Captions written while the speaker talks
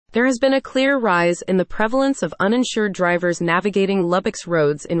There has been a clear rise in the prevalence of uninsured drivers navigating Lubbock's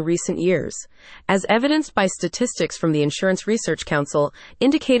roads in recent years, as evidenced by statistics from the Insurance Research Council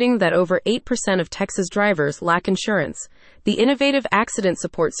indicating that over 8% of Texas drivers lack insurance. The innovative accident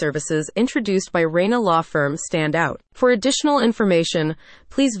support services introduced by Reyna law firm stand out. For additional information,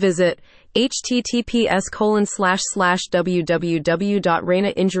 please visit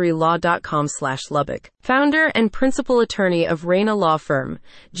https://www.reynainjurylaw.com/Lubbock. Founder and principal attorney of Reyna Law Firm,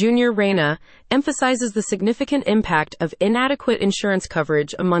 Junior Reyna, emphasizes the significant impact of inadequate insurance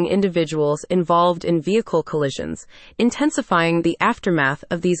coverage among individuals involved in vehicle collisions, intensifying the aftermath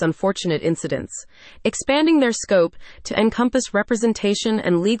of these unfortunate incidents. Expanding their scope to encompass representation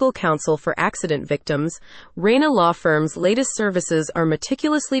and legal counsel for accident victims, Reyna Law Firm's latest services are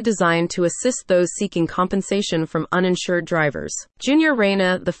meticulously designed to assist those seeking compensation from uninsured drivers. Junior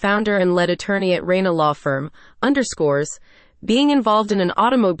Reyna, the founder and lead attorney at Reyna Law Firm, underscores, being involved in an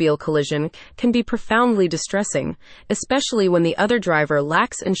automobile collision can be profoundly distressing, especially when the other driver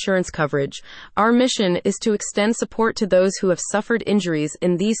lacks insurance coverage. Our mission is to extend support to those who have suffered injuries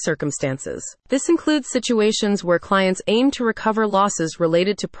in these circumstances. This includes situations where clients aim to recover losses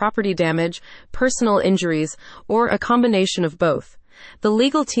related to property damage, personal injuries, or a combination of both. The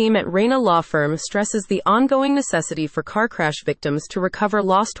legal team at Reyna Law Firm stresses the ongoing necessity for car crash victims to recover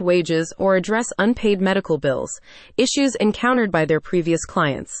lost wages or address unpaid medical bills, issues encountered by their previous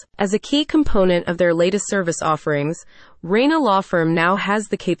clients. As a key component of their latest service offerings, Reyna Law Firm now has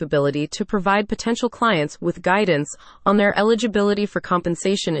the capability to provide potential clients with guidance on their eligibility for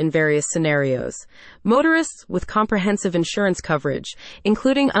compensation in various scenarios. Motorists with comprehensive insurance coverage,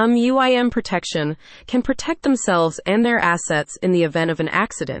 including UIM protection, can protect themselves and their assets in the event of an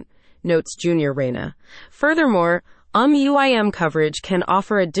accident, notes Junior Reyna. Furthermore, UIM coverage can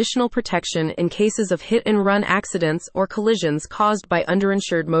offer additional protection in cases of hit-and-run accidents or collisions caused by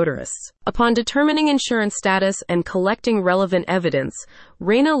underinsured motorists. Upon determining insurance status and collecting relevant evidence,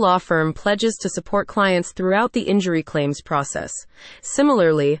 Reyna Law Firm pledges to support clients throughout the injury claims process.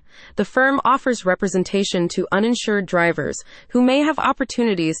 Similarly, the firm offers representation to uninsured drivers who may have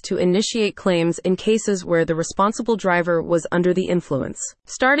opportunities to initiate claims in cases where the responsible driver was under the influence.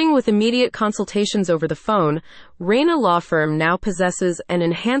 Starting with immediate consultations over the phone, Reyna Law Firm now possesses an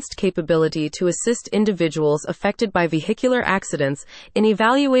enhanced capability to assist individuals affected by vehicular accidents in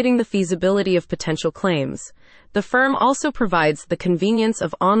evaluating the feasibility of potential claims. The firm also provides the convenience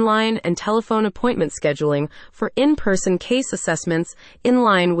of online and telephone appointment scheduling for in-person case assessments in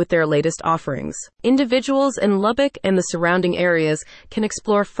line with their latest offerings. Individuals in Lubbock and the surrounding areas can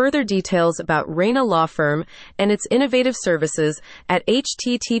explore further details about Reyna Law Firm and its innovative services at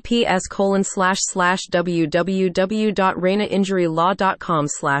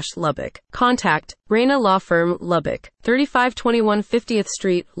https://www.reynainjurylaw.com/Lubbock. Contact Reyna Law Firm, Lubbock, 3521 50th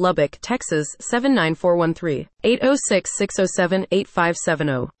Street, Lubbock, Texas 79413,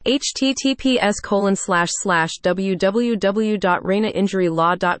 806-607-8570,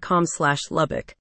 https://www.reynainjurylaw.com/Lubbock.